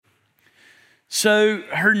So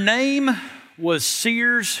her name was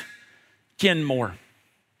Sears Kenmore.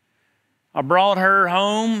 I brought her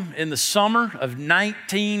home in the summer of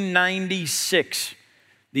 1996.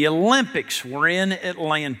 The Olympics were in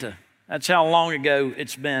Atlanta. That's how long ago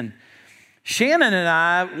it's been. Shannon and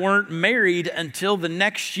I weren't married until the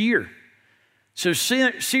next year. So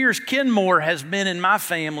Sears Kenmore has been in my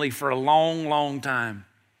family for a long, long time.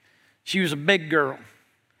 She was a big girl.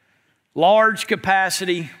 Large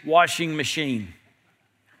capacity washing machine.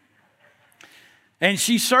 And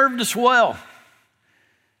she served us well.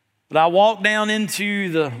 But I walked down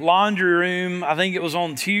into the laundry room, I think it was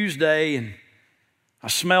on Tuesday, and I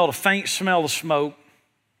smelled a faint smell of smoke.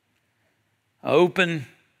 I opened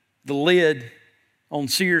the lid on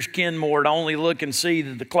Sears Kenmore to only look and see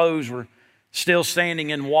that the clothes were still standing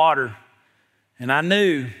in water. And I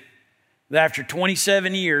knew that after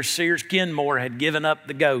 27 years, Sears Kenmore had given up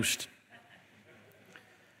the ghost.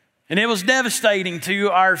 And it was devastating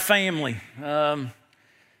to our family.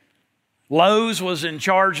 Lowe's was in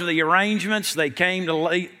charge of the arrangements. They came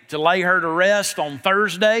to lay her to rest on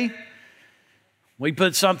Thursday. We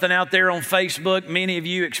put something out there on Facebook. Many of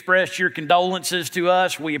you expressed your condolences to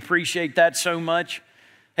us. We appreciate that so much.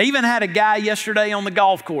 I even had a guy yesterday on the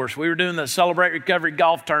golf course. We were doing the Celebrate Recovery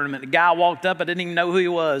golf tournament. The guy walked up. I didn't even know who he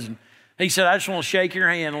was. And he said, I just want to shake your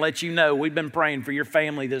hand and let you know we've been praying for your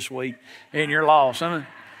family this week and your loss. I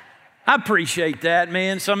appreciate that,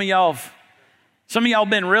 man. Some of y'all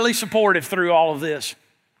been really supportive through all of this.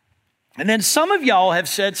 And then some of y'all have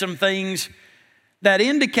said some things that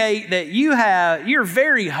indicate that you're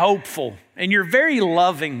very hopeful and you're very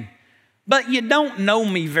loving, but you don't know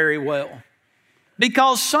me very well.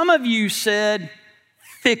 Because some of you said,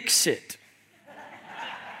 fix it.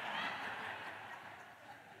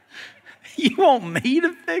 You want me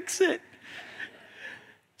to fix it?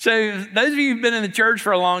 So those of you who've been in the church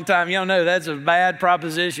for a long time, y'all know that's a bad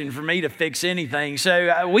proposition for me to fix anything.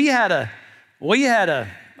 So we had a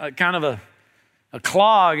kind of a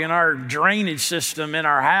clog in our drainage system in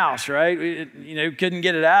our house, right? Couldn't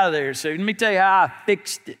get it out of there. So let me tell you how I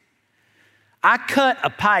fixed it. I cut a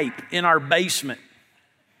pipe in our basement,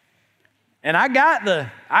 and I got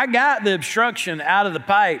the obstruction out of the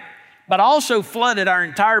pipe, but also flooded our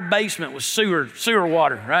entire basement with sewer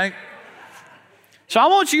water, right? So I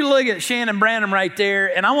want you to look at Shannon Branham right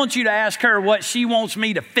there, and I want you to ask her what she wants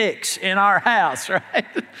me to fix in our house, right?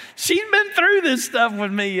 She's been through this stuff with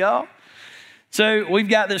me, y'all. So we've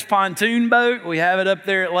got this pontoon boat. We have it up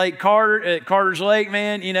there at Lake Carter, at Carter's Lake,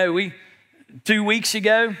 man. 2 weeks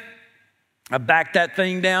ago, I backed that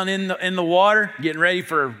thing down in the water, getting ready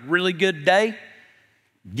for a really good day.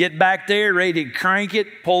 Get back there, ready to crank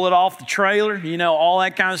it, pull it off the trailer, all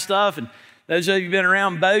that kind of stuff. And those of you who've been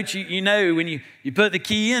around boats, you know when you put the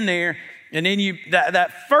key in there, and then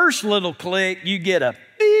that first little click, you get a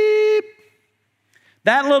beep.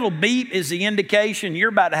 That little beep is the indication you're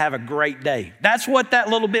about to have a great day. That's what that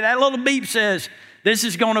little beep says, this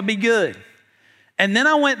is going to be good. And then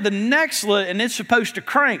I went the next look, and it's supposed to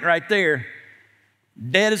crank right there.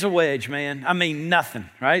 Dead as a wedge, man. I mean, nothing,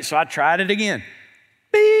 right? So I tried it again.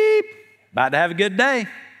 Beep. About to have a good day.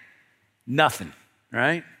 Nothing,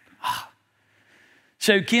 right?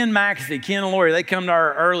 So Ken McAfee, Ken and Lori, they come to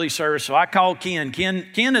our early service. So I call Ken.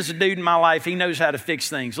 Ken is a dude in my life. He knows how to fix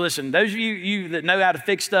things. Listen, those of you that know how to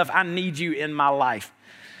fix stuff, I need you in my life.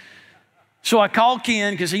 So I call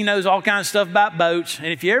Ken because he knows all kinds of stuff about boats. And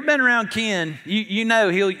if you've ever been around Ken, you know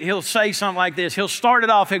he'll say something like this. He'll start it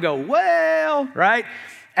off. He'll go, well, right?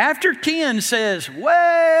 After Ken says,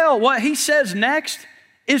 well, what he says next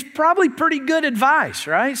is probably pretty good advice,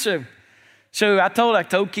 right? So I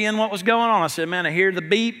told Ken what was going on. I said, man, I hear the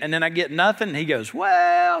beep, and then I get nothing. And he goes,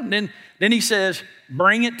 well, and then he says,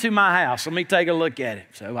 bring it to my house. Let me take a look at it.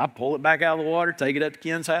 So I pull it back out of the water, take it up to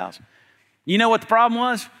Ken's house. You know what the problem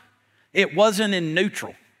was? It wasn't in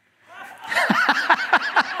neutral.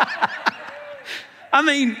 I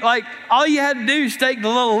mean, like, all you had to do is take the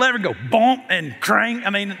little lever, go bump and crank. I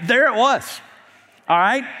mean, there it was. All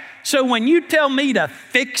right? So when you tell me to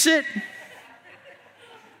fix it,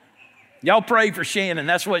 y'all pray for Shannon.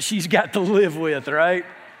 That's what she's got to live with, right?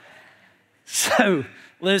 So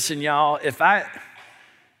listen, y'all, if I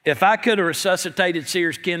could have resuscitated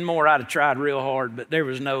Sears Kenmore, I'd have tried real hard, but there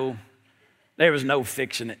was no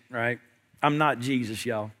fixing it, right? I'm not Jesus,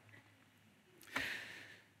 y'all.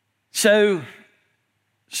 So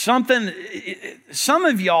some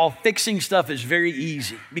of y'all fixing stuff is very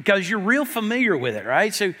easy because you're real familiar with it,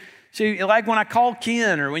 right? So like when I call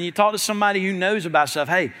Ken or when you talk to somebody who knows about stuff,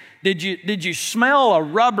 hey, did you smell a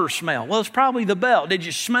rubber smell? Well, it's probably the belt. Did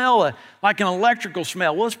you smell like an electrical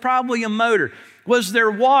smell? Well, it's probably a motor. Was there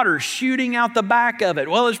water shooting out the back of it?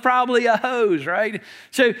 Well, it's probably a hose, right?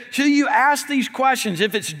 So you ask these questions.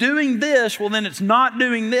 If it's doing this, well, then it's not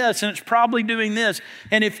doing this, and it's probably doing this.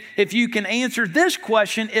 And if you can answer this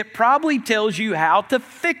question, it probably tells you how to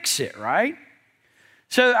fix it, right?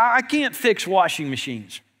 So I can't fix washing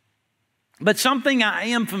machines. But something I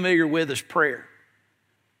am familiar with is prayer.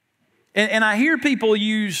 And I hear people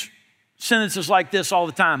use sentences like this all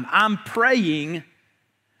the time. I'm praying,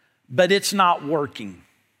 but it's not working.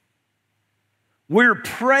 We're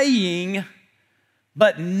praying,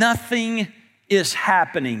 but nothing is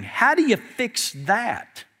happening. How do you fix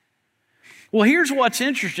that? Well, here's what's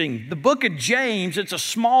interesting. The book of James, it's a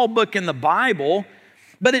small book in the Bible,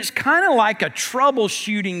 but it's kind of like a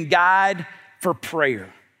troubleshooting guide for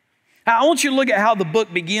prayer. I want you to look at how the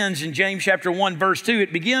book begins in James chapter 1, verse 2.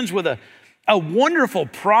 It begins with a wonderful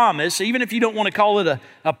promise. Even if you don't want to call it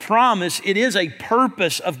a promise, it is a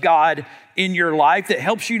purpose of God in your life that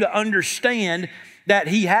helps you to understand that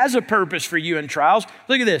He has a purpose for you in trials.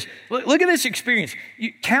 Look at this. Look at this experience.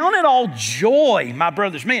 You count it all joy, my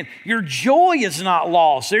brothers. Man, your joy is not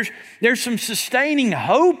lost. There's some sustaining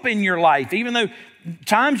hope in your life, even though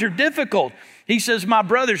times are difficult. He says, my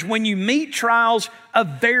brothers, when you meet trials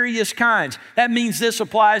of various kinds, that means this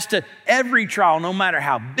applies to every trial, no matter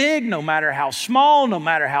how big, no matter how small, no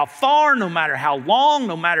matter how far, no matter how long,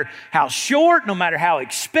 no matter how short, no matter how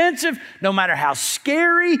expensive, no matter how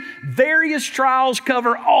scary, various trials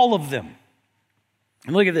cover all of them.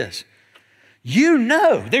 And look at this. You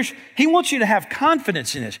know, he wants you to have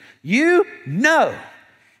confidence in this. You know.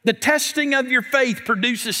 The testing of your faith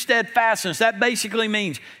produces steadfastness. That basically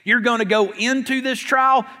means you're going to go into this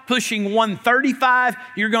trial pushing 135.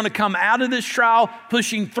 You're going to come out of this trial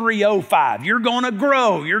pushing 305. You're going to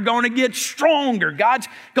grow. You're going to get stronger. God's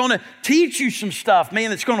going to teach you some stuff, man,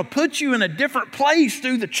 that's going to put you in a different place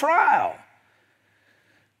through the trial.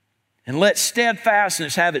 And let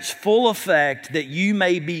steadfastness have its full effect, that you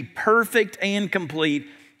may be perfect and complete,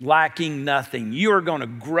 lacking nothing. You are going to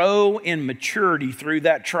grow in maturity through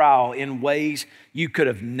that trial in ways you could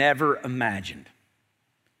have never imagined.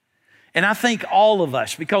 And I think all of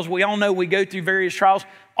us, because we all know we go through various trials,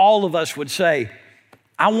 all of us would say,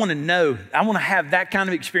 I want to have that kind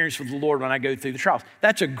of experience with the Lord when I go through the trials.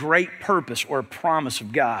 That's a great purpose or a promise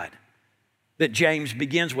of God that James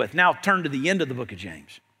begins with. Now turn to the end of the book of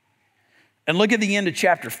James and look at the end of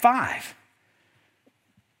chapter 5.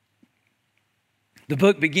 The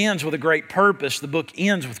book begins with a great purpose. The book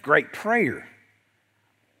ends with great prayer.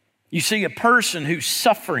 You see a person who's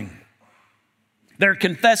suffering. They're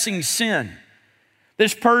confessing sin.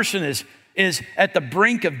 This person is at the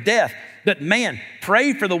brink of death. But man,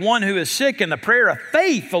 pray for the one who is sick. In the prayer of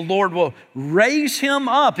faith, the Lord will raise him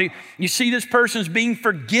up. You see this person's being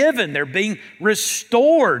forgiven. They're being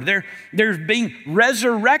restored. They're being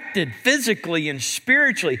resurrected physically and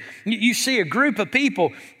spiritually. You see a group of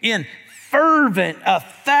people in fervent,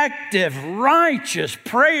 effective, righteous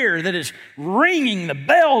prayer that is ringing the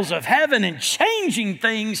bells of heaven and changing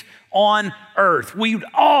things on earth. We would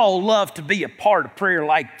all love to be a part of prayer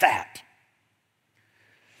like that.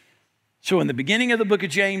 So in the beginning of the book of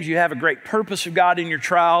James, you have a great purpose of God in your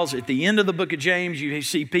trials. At the end of the book of James, you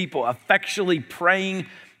see people effectually praying,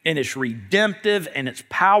 and it's redemptive and it's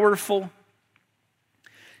powerful.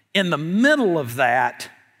 In the middle of that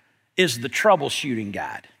is the troubleshooting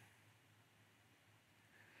guide.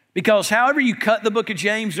 Because however you cut the book of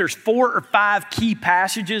James, there's 4 or 5 key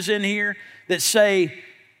passages in here that say,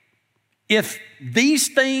 if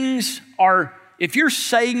you're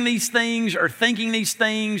saying these things or thinking these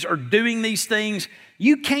things or doing these things,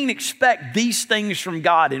 you can't expect these things from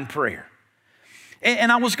God in prayer.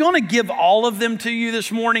 And I was going to give all of them to you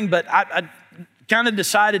this morning, but I kind of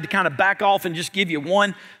decided to kind of back off and just give you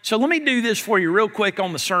one. So let me do this for you real quick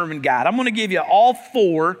on the sermon guide. I'm going to give you all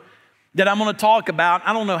 4 that I'm going to talk about.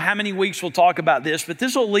 I don't know how many weeks we'll talk about this, but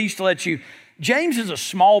this will at least let you. James is a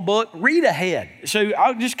small book. Read ahead. So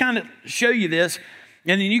I'll just kind of show you this,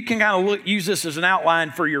 and then you can kind of use this as an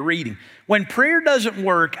outline for your reading. When prayer doesn't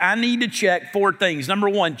work, I need to check 4 things. Number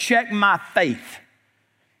 1, check my faith.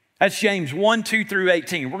 That's James 1, 2 through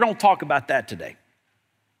 18. We're going to talk about that today.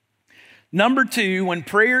 Number 2, when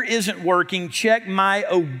prayer isn't working, check my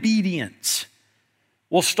obedience.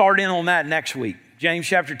 We'll start in on that next week. James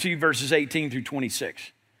chapter 2, verses 18 through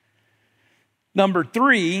 26. Number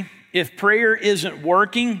 3, if prayer isn't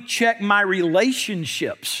working, check my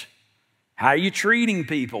relationships. How are you treating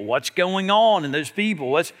people? What's going on in those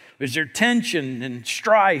people? Is there tension and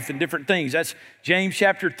strife and different things? That's James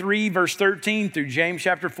chapter 3, verse 13 through James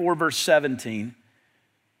chapter 4, verse 17.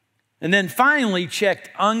 And then finally,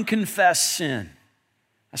 check unconfessed sin.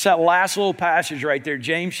 That's that last little passage right there,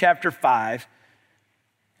 James chapter 5.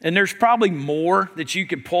 And there's probably more that you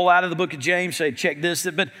could pull out of the book of James, say, check this.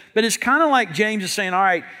 But it's kind of like James is saying, all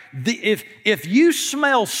right, if you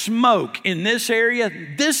smell smoke in this area,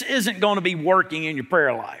 this isn't going to be working in your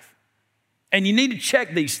prayer life. And you need to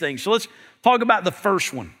check these things. So let's talk about the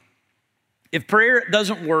first one. If prayer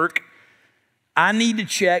doesn't work, I need to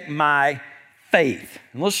check my faith.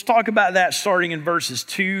 And let's talk about that starting in verses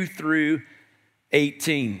 2 through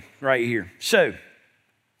 18 right here. So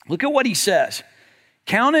look at what he says.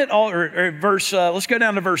 Count it all, let's go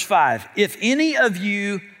down to verse 5. If any of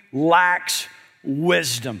you lacks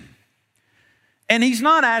wisdom. And he's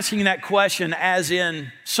not asking that question as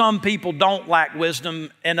in some people don't lack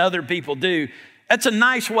wisdom and other people do. That's a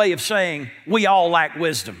nice way of saying we all lack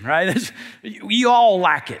wisdom, right? You all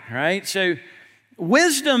lack it, right? So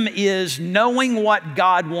wisdom is knowing what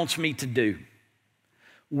God wants me to do.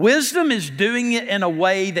 Wisdom is doing it in a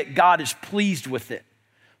way that God is pleased with it.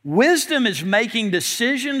 Wisdom is making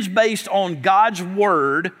decisions based on God's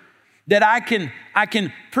word that I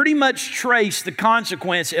can pretty much trace the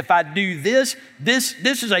consequence. If I do this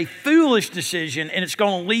is a foolish decision and it's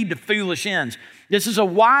going to lead to foolish ends. This is a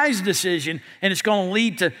wise decision and it's going to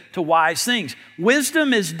lead to wise things.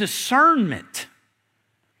 Wisdom is discernment.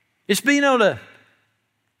 It's being able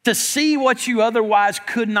to see what you otherwise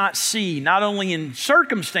could not see, not only in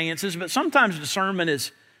circumstances, but sometimes discernment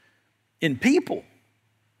is in people.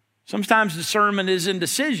 Sometimes discernment is in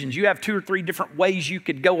decisions. You have 2 or 3 different ways you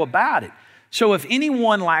could go about it. So if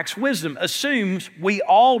anyone lacks wisdom, assumes we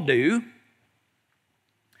all do.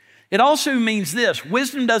 It also means this: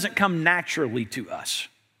 wisdom doesn't come naturally to us.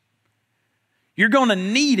 You're going to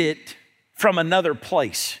need it from another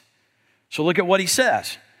place. So look at what he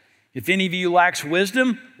says. If any of you lacks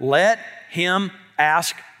wisdom, let him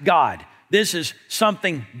ask God. This is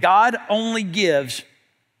something God only gives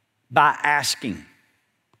by asking.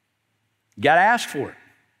 You got to ask for it.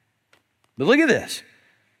 But look at this.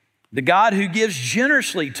 The God who gives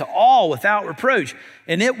generously to all without reproach,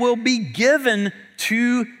 and it will be given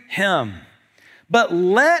to him. But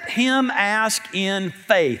let him ask in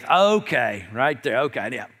faith. Okay, right there. Okay,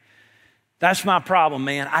 yeah. That's my problem,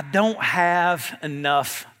 man. I don't have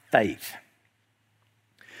enough faith.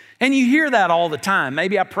 And you hear that all the time.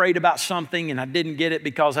 Maybe I prayed about something and I didn't get it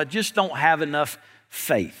because I just don't have enough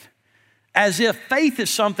faith. As if faith is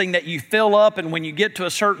something that you fill up and when you get to a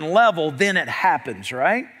certain level, then it happens,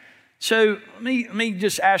 right? So let me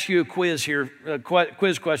just ask you a quiz here, a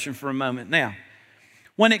quiz question for a moment. Now,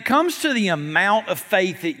 when it comes to the amount of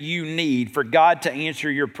faith that you need for God to answer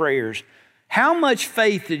your prayers, how much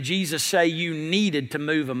faith did Jesus say you needed to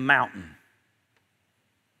move a mountain?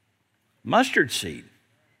 Mustard seed.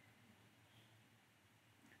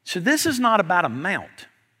 So this is not about amount.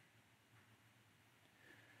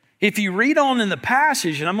 If you read on in the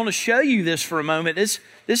passage, and I'm going to show you this for a moment, this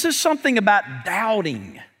is something about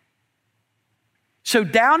doubting. So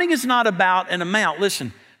doubting is not about an amount.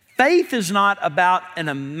 Listen, faith is not about an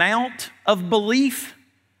amount of belief.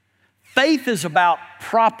 Faith is about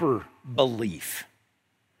proper belief.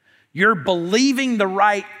 You're believing the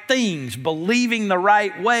right things, believing the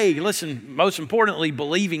right way. Listen, most importantly,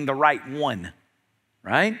 believing the right one,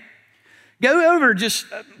 right? Go over just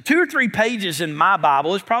 2 or 3 pages in my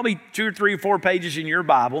Bible. It's probably 2 or 3 or 4 pages in your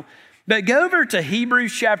Bible. But go over to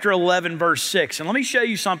Hebrews chapter 11, verse 6. And let me show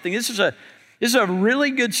you something. This is a really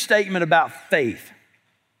good statement about faith.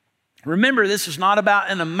 Remember, this is not about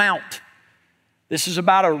an amount. This is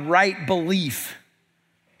about a right belief.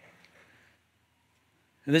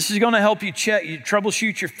 And this is going to help you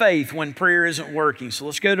troubleshoot your faith when prayer isn't working. So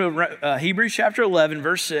let's go to Hebrews chapter 11,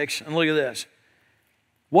 verse 6, and look at this.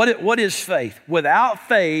 What is faith? Without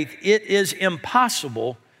faith, it is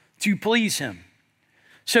impossible to please him.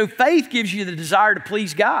 So faith gives you the desire to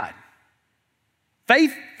please God.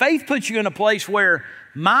 Faith puts you in a place where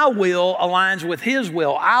my will aligns with his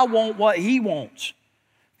will. I want what he wants.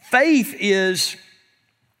 Faith is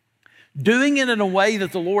doing it in a way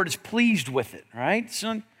that the Lord is pleased with it, right?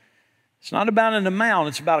 It's not about an amount,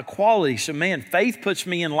 it's about a quality. So man, faith puts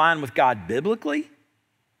me in line with God biblically.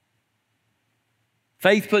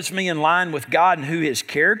 Faith puts me in line with God and who his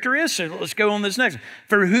character is. So let's go on this next.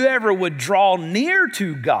 For whoever would draw near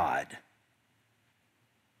to God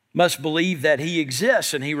must believe that he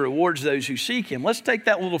exists and he rewards those who seek him. Let's take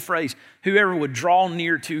that little phrase, whoever would draw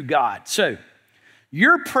near to God. So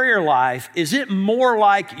your prayer life, is it more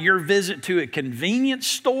like your visit to a convenience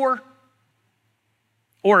store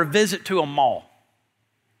or a visit to a mall?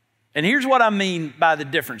 And here's what I mean by the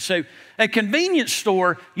difference. So a convenience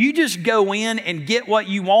store, you just go in and get what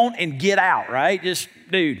you want and get out, right? Just,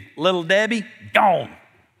 dude, Little Debbie, gone.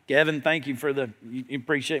 Kevin, thank you you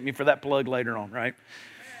appreciate me for that plug later on, right?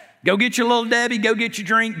 Go get your little Debbie, go get your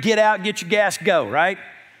drink, get out, get your gas, go, right?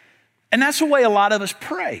 And that's the way a lot of us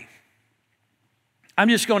pray. I'm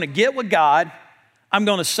just going to get with God. I'm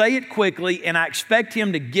going to say it quickly, and I expect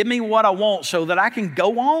Him to give me what I want so that I can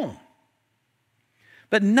go on.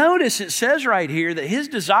 But notice it says right here that His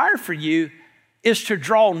desire for you is to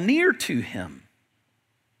draw near to Him.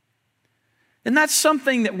 And that's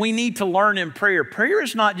something that we need to learn in prayer. Prayer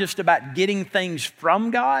is not just about getting things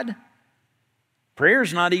from God. Prayer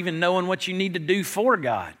is not even knowing what you need to do for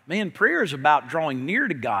God. Man, prayer is about drawing near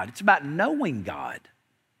to God. It's about knowing God.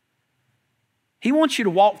 He wants you to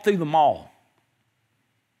walk through the mall.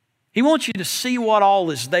 He wants you to see what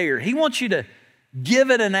all is there. He wants you to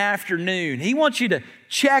give it an afternoon. He wants you to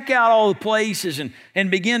check out all the places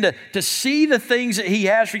and begin to see the things that He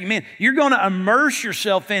has for you. Man, you're going to immerse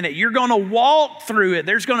yourself in it. You're going to walk through it.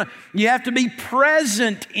 You have to be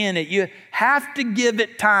present in it. You have to give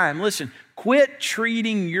it time. Listen, quit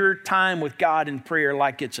treating your time with God in prayer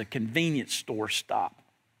like it's a convenience store stop.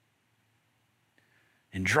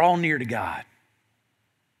 And draw near to God.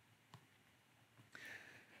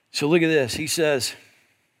 So look at this. He says,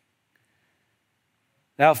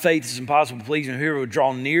 without faith it's impossible to please Him. Whoever would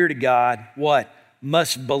draw near to God, what?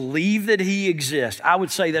 Must believe that He exists. I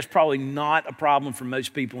would say that's probably not a problem for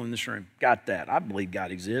most people in this room. Got that. I believe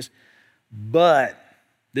God exists. But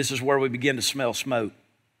this is where we begin to smell smoke.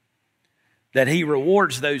 That He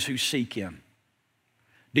rewards those who seek Him.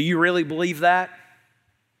 Do you really believe that?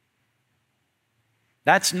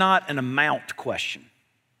 That's not an amount question.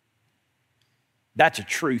 That's a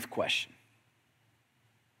truth question.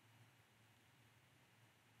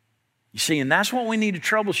 You see, and that's what we need to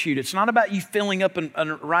troubleshoot. It's not about you filling up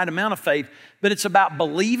a right amount of faith, but it's about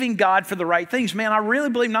believing God for the right things. Man, I really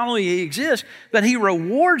believe not only He exists, but He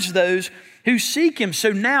rewards those who seek Him.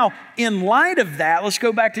 So now, in light of that, let's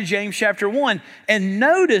go back to James chapter 1 and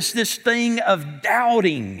notice this thing of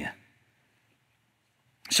doubting.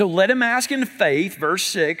 So let him ask in faith, verse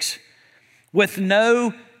 6, with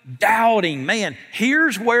no doubting. Man,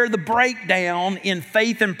 here's where the breakdown in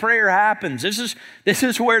faith and prayer happens. This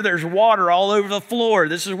is where there's water all over the floor.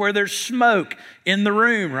 This is where there's smoke in the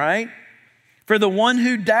room, right? For the one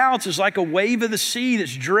who doubts is like a wave of the sea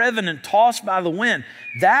that's driven and tossed by the wind.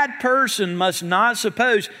 That person must not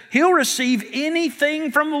suppose he'll receive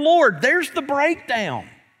anything from the Lord. There's the breakdown.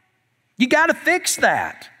 You got to fix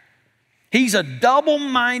that. He's a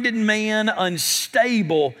double-minded man,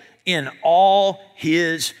 unstable in all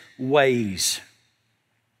his ways.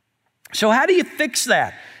 So how do you fix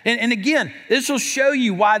that? And again, this will show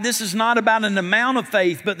you why this is not about an amount of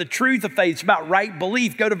faith, but the truth of faith. It's about right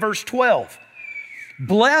belief. Go to verse 12.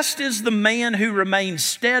 Blessed is the man who remains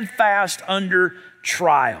steadfast under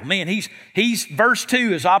trial. Man, he's verse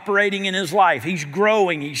 2 is operating in his life. He's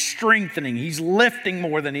growing, he's strengthening, he's lifting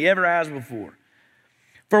more than he ever has before.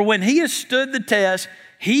 For when he has stood the test,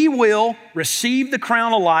 he will receive the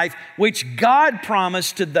crown of life, which God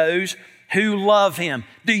promised to those who love Him.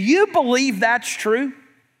 Do you believe that's true?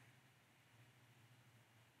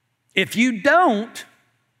 If you don't,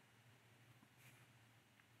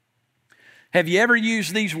 have you ever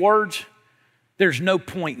used these words? There's no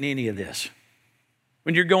point in any of this.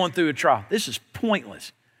 When you're going through a trial, this is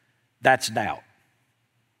pointless. That's doubt.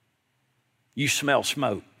 You smell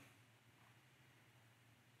smoke.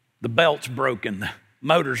 The belt's broken. The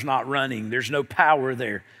motor's not running. There's no power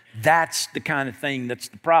there. That's the kind of thing that's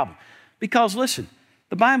the problem. Because listen,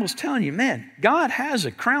 the Bible's telling you, man, God has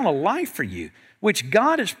a crown of life for you, which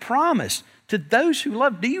God has promised to those who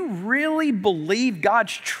love. Do you really believe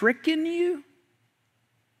God's tricking you?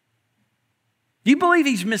 Do you believe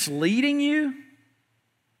He's misleading you?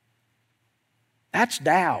 That's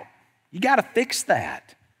doubt. You got to fix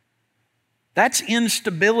that. That's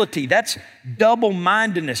instability. That's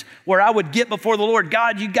double-mindedness, where I would get before the Lord,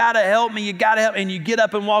 God, you got to help me, you got to help me, and you get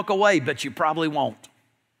up and walk away, but you probably won't.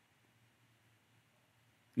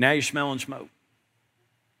 Now you're smelling smoke.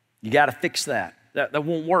 You got to fix that. That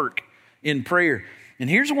won't work in prayer. And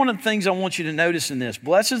here's one of the things I want you to notice in this.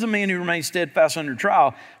 Blessed is the man who remains steadfast under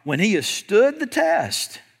trial. When he has stood the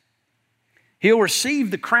test, he'll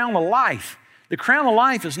receive the crown of life. The crown of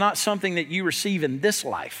life is not something that you receive in this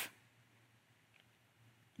life.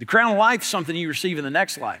 The crown of life is something you receive in the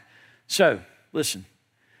next life. So, listen,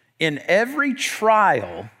 in every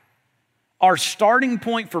trial, our starting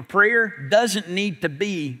point for prayer doesn't need to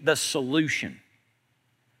be the solution.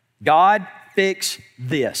 God, fix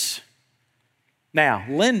this. Now,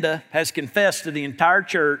 Linda has confessed to the entire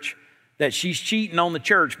church that she's cheating on the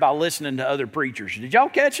church by listening to other preachers. Did y'all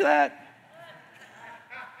catch that?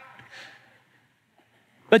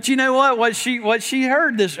 But you know what? What she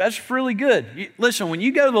heard, that's really good. Listen, when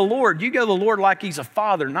you go to the Lord, you go to the Lord like He's a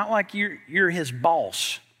father, not like you're His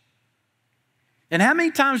boss. And how many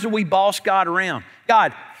times do we boss God around?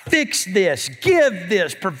 God, fix this, give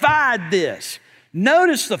this, provide this.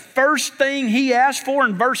 Notice the first thing He asked for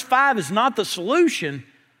in verse 5 is not the solution,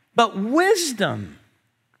 but wisdom.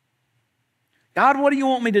 God, what do you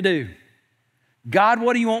want me to do? God,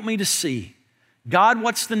 what do you want me to see? God,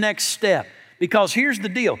 what's the next step? Because here's the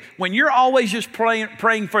deal. When you're always just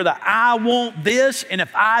praying for the I want this, and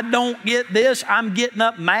if I don't get this, I'm getting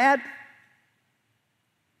up mad,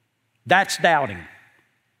 that's doubting.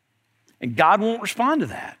 And God won't respond to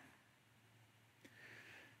that.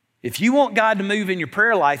 If you want God to move in your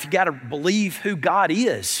prayer life, you got to believe who God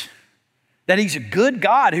is. That He's a good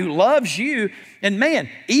God who loves you. And man,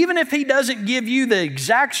 even if He doesn't give you the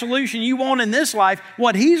exact solution you want in this life,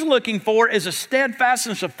 what He's looking for is a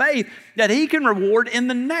steadfastness of faith that He can reward in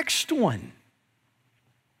the next one.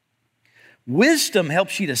 Wisdom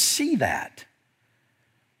helps you to see that.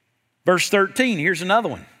 Verse 13, here's another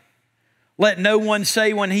one. Let no one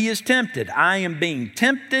say when he is tempted, I am being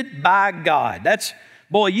tempted by God.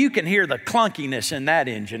 Boy, you can hear the clunkiness in that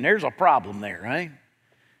engine. There's a problem there, right?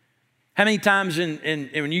 How many times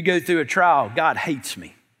when you go through a trial, God hates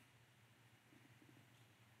me.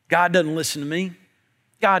 God doesn't listen to me.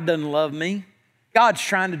 God doesn't love me. God's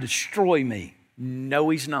trying to destroy me. No,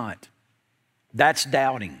 He's not. That's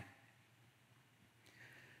doubting.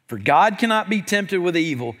 For God cannot be tempted with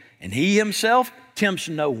evil, and He Himself tempts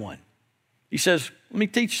no one. He says, let me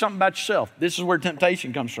teach you something about yourself. This is where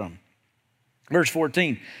temptation comes from. Verse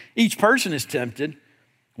 14, each person is tempted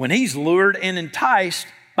when he's lured and enticed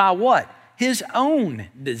by what? His own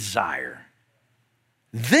desire.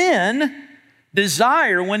 Then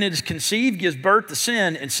desire, when it is conceived, gives birth to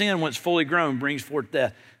sin, and sin, when it's fully grown, brings forth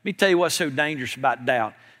death. Let me tell you what's so dangerous about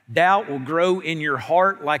doubt. Doubt will grow in your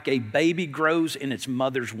heart like a baby grows in its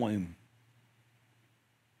mother's womb.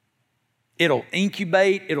 It'll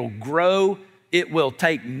incubate, it'll grow, it will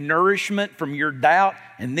take nourishment from your doubt,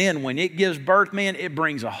 and then when it gives birth, man, it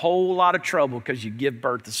brings a whole lot of trouble because you give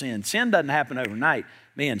birth to sin. Sin doesn't happen overnight.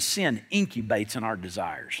 Man, sin incubates in our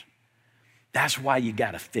desires. That's why you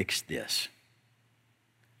got to fix this.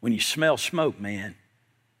 When you smell smoke, man,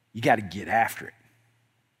 you got to get after it.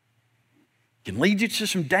 It can lead you to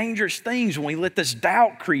some dangerous things when we let this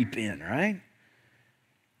doubt creep in, right?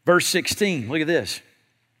 Verse 16, look at this.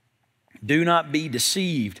 Do not be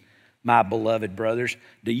deceived, my beloved brothers.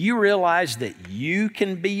 Do you realize that you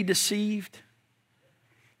can be deceived?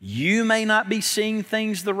 You may not be seeing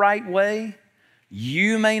things the right way.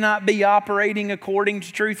 You may not be operating according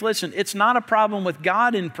to truth. Listen, it's not a problem with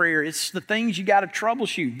God in prayer. It's the things you got to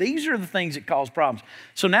troubleshoot. These are the things that cause problems.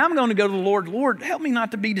 So now I'm going to go to the Lord. Lord, help me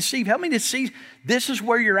not to be deceived. Help me to see this is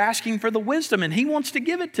where you're asking for the wisdom, and He wants to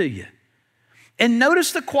give it to you. And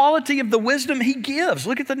notice the quality of the wisdom He gives.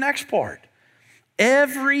 Look at the next part.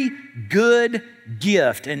 Every good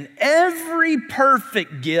gift and every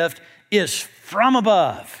perfect gift is from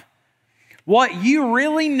above. What you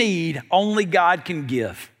really need, only God can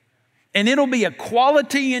give. And it'll be a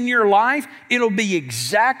quality in your life. It'll be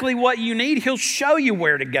exactly what you need. He'll show you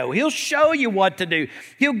where to go. He'll show you what to do.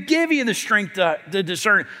 He'll give you the strength to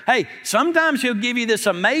discern. Hey, sometimes He'll give you this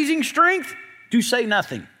amazing strength to say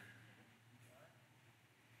nothing.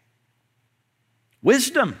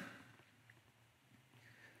 Wisdom.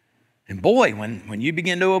 And boy, when you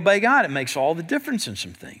begin to obey God, it makes all the difference in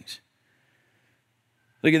some things.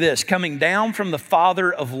 Look at this. Coming down from the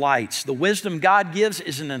Father of lights. The wisdom God gives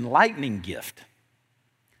is an enlightening gift.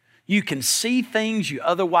 You can see things you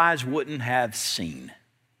otherwise wouldn't have seen.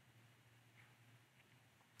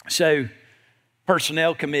 So,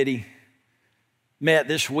 personnel committee met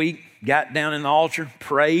this week, got down in the altar,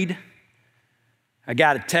 prayed. I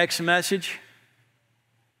got a text message.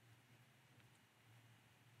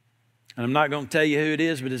 And I'm not going to tell you who it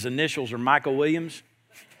is, but his initials are Michael Williams.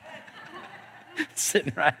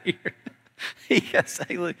 Sitting right here. He goes,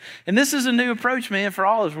 hey, look. And this is a new approach, man, for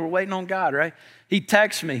all of us. We're waiting on God, right? He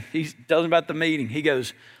texts me. He tells me about the meeting. He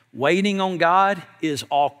goes, waiting on God is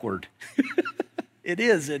awkward. It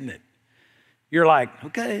is, isn't it? You're like,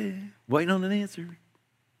 okay, waiting on an answer.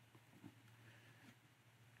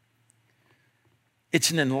 It's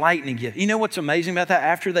an enlightening gift. You know what's amazing about that?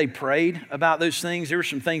 After they prayed about those things, there were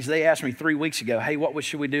some things they asked me 3 weeks ago. Hey, what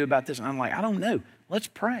should we do about this? And I'm like, I don't know. Let's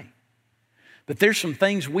pray. But there's some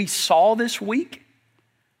things we saw this week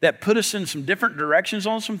that put us in some different directions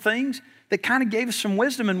on some things that kind of gave us some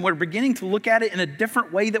wisdom, and we're beginning to look at it in a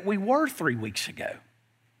different way that we were 3 weeks ago.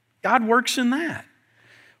 God works in that.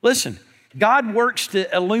 Listen, God works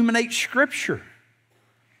to illuminate Scripture.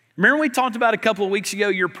 Remember we talked about a couple of weeks ago,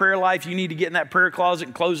 your prayer life, you need to get in that prayer closet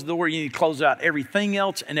and close the door. You need to close out everything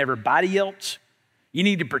else and everybody else. You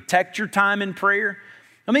need to protect your time in prayer.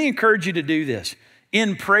 Let me encourage you to do this.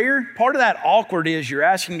 In prayer, part of that awkward is you're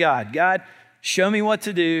asking God, God, show me what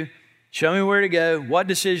to do. Show me where to go, what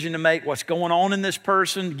decision to make, what's going on in this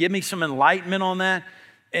person. Give me some enlightenment on that.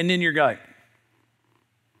 And then you're going,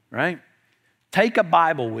 right? Take a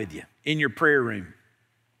Bible with you in your prayer room.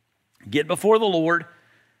 Get before the Lord,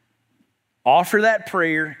 offer that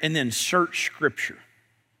prayer, and then search Scripture.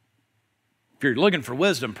 If you're looking for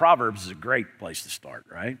wisdom, Proverbs is a great place to start,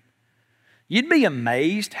 right? You'd be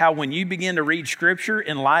amazed how when you begin to read Scripture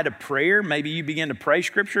in light of prayer, maybe you begin to pray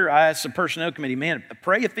Scripture. I asked the personnel committee, man,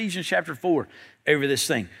 pray Ephesians chapter 4 over this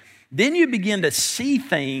thing. Then you begin to see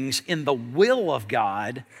things in the will of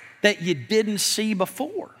God that you didn't see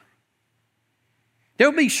before.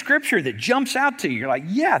 There'll be Scripture that jumps out to you. You're like,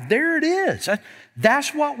 yeah, there it is.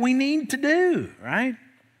 That's what we need to do, right?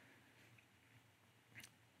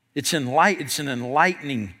 It's an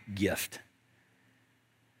enlightening gift.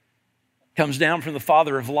 Comes down from the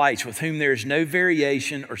Father of lights, with whom there is no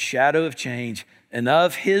variation or shadow of change, and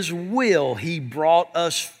of his will he brought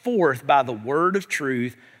us forth by the word of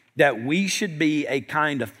truth, that we should be a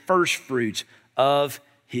kind of first fruits of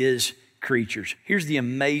his creatures. Here's the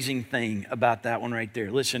amazing thing about that one right there.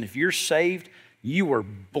 Listen, if you're saved, you were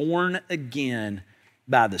born again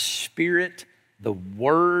by the Spirit, the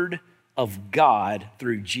Word of God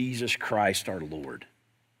through Jesus Christ our Lord.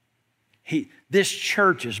 This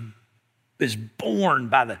church is born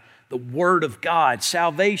by the Word of God.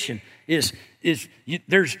 Salvation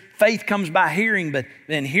there's faith comes by hearing, but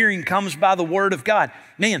then hearing comes by the Word of God.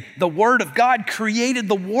 Man, the Word of God created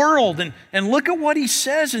the world, and look at what he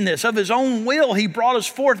says in this. Of his own will, he brought us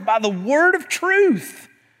forth by the word of truth,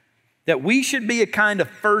 that we should be a kind of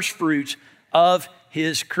first fruits of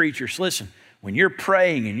his creatures. Listen, when you're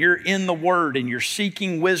praying and you're in the Word and you're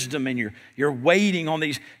seeking wisdom and you're waiting on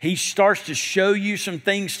these, he starts to show you some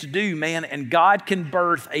things to do, man, and God can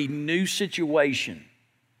birth a new situation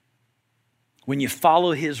when you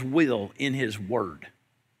follow his will in his Word,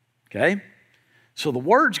 okay? So the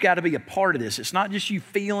Word's got to be a part of this. It's not just you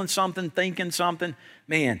feeling something, thinking something.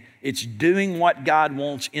 Man, it's doing what God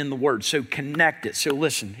wants in the Word. So connect it. So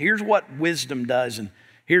listen, here's what wisdom does, and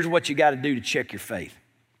here's what you got to do to check your faith.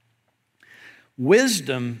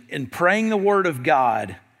 Wisdom in praying the Word of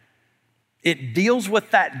God, it deals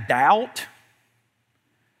with that doubt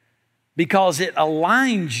because it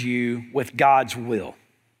aligns you with God's will.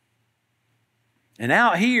 And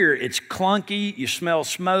out here, it's clunky, you smell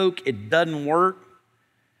smoke, it doesn't work.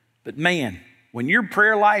 But man, when your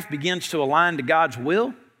prayer life begins to align to God's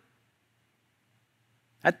will,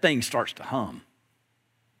 that thing starts to hum.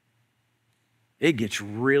 It gets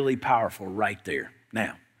really powerful right there.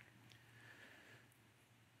 Now,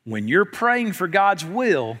 when you're praying for God's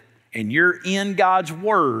will and you're in God's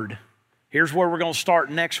Word, here's where we're going to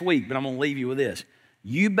start next week, but I'm going to leave you with this.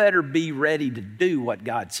 You better be ready to do what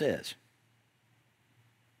God says.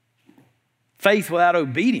 Faith without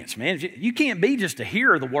obedience, man. You can't be just a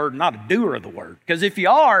hearer of the word, not a doer of the word. Because if you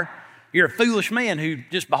are, you're a foolish man who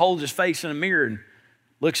just beholds his face in a mirror and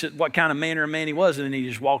looks at what kind of manner of man he was, and then he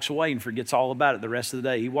just walks away and forgets all about it the rest of the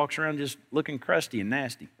day. He walks around just looking crusty and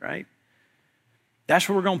nasty, right? That's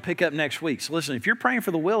what we're going to pick up next week. So listen, if you're praying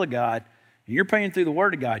for the will of God and you're praying through the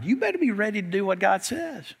Word of God, you better be ready to do what God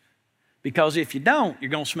says. Because if you don't,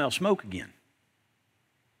 you're going to smell smoke again.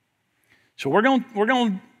 So we're going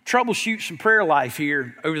to troubleshoot some prayer life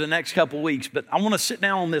here over the next couple of weeks, but I want to sit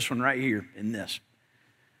down on this one right here in this.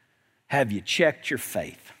 Have you checked your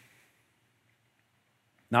faith?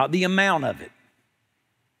 Not the amount of it,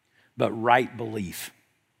 but right belief.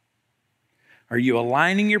 Are you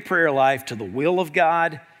aligning your prayer life to the will of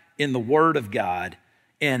God in the Word of God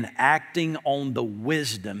and acting on the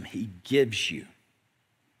wisdom he gives you?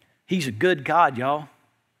 He's a good God, y'all.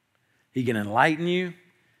 He can enlighten you.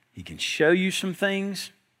 He can show you some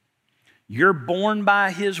things. You're born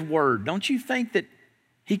by his Word. Don't you think that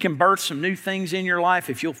he can birth some new things in your life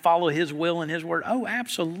if you'll follow his will and his Word? Oh,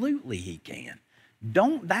 absolutely he can.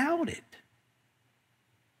 Don't doubt it.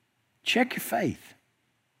 Check your faith.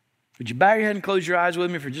 Would you bow your head and close your eyes with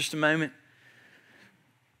me for just a moment?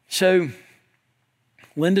 So,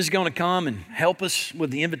 Linda's going to come and help us with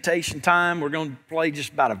the invitation time. We're going to play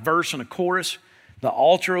just about a verse and a chorus. The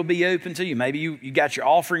altar will be open to you. Maybe you got your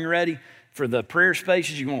offering ready for the prayer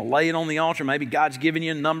spaces. You want to lay it on the altar. Maybe God's given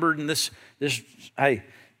you a number and this. Hey,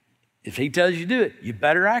 if he tells you to do it, you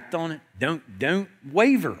better act on it. Don't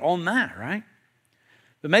waver on that, right?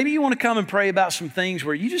 But maybe you want to come and pray about some things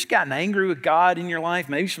where you just gotten angry with God in your life,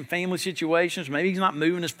 maybe some family situations, maybe He's not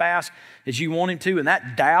moving as fast as you want Him to, and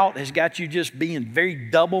that doubt has got you just being very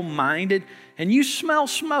double-minded, and you smell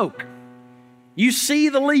smoke. You see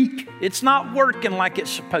the leak. It's not working like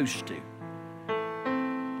it's supposed to.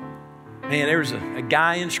 Man, there was a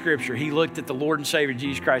guy in Scripture, he looked at the Lord and Savior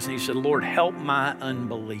Jesus Christ and he said, Lord, help my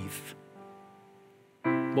unbelief.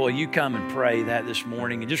 Boy, you come and pray that this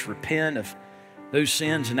morning and just repent of those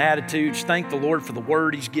sins and attitudes. Thank the Lord for the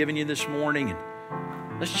word He's given you this morning.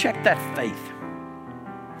 And let's check that faith.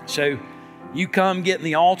 So you come, get in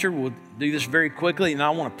the altar. We'll do this very quickly. And I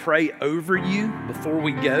want to pray over you before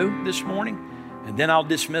we go this morning. And then I'll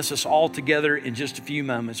dismiss us all together in just a few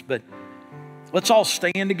moments. But let's all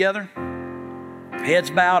stand together.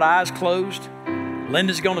 Heads bowed, eyes closed.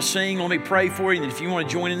 Linda's going to sing. Let me pray for you. And if you want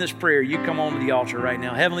to join in this prayer, you come on to the altar right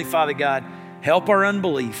now. Heavenly Father God, help our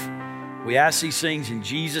unbelief. We ask these things in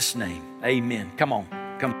Jesus' name. Amen. Come on.